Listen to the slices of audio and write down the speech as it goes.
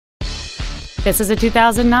This is a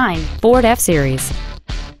 2009 Ford F-Series.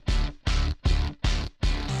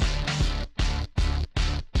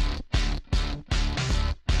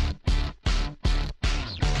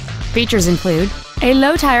 Features include a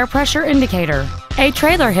low tire pressure indicator, a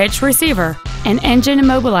trailer hitch receiver, an engine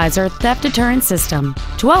immobilizer theft deterrent system,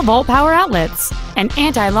 12-volt power outlets, an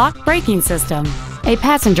anti-lock braking system, a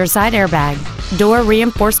passenger side airbag, door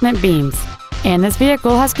reinforcement beams, and this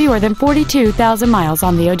vehicle has fewer than 42,000 miles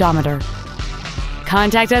on the odometer.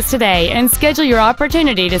 Contact us today and schedule your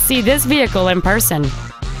opportunity to see this vehicle in person.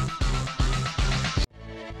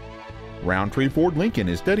 Rountree Ford Lincoln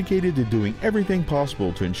is dedicated to doing everything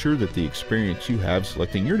possible to ensure that the experience you have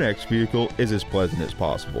selecting your next vehicle is as pleasant as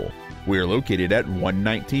possible. We are located at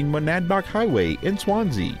 119 Monadnock Highway in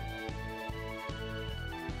Swanzey.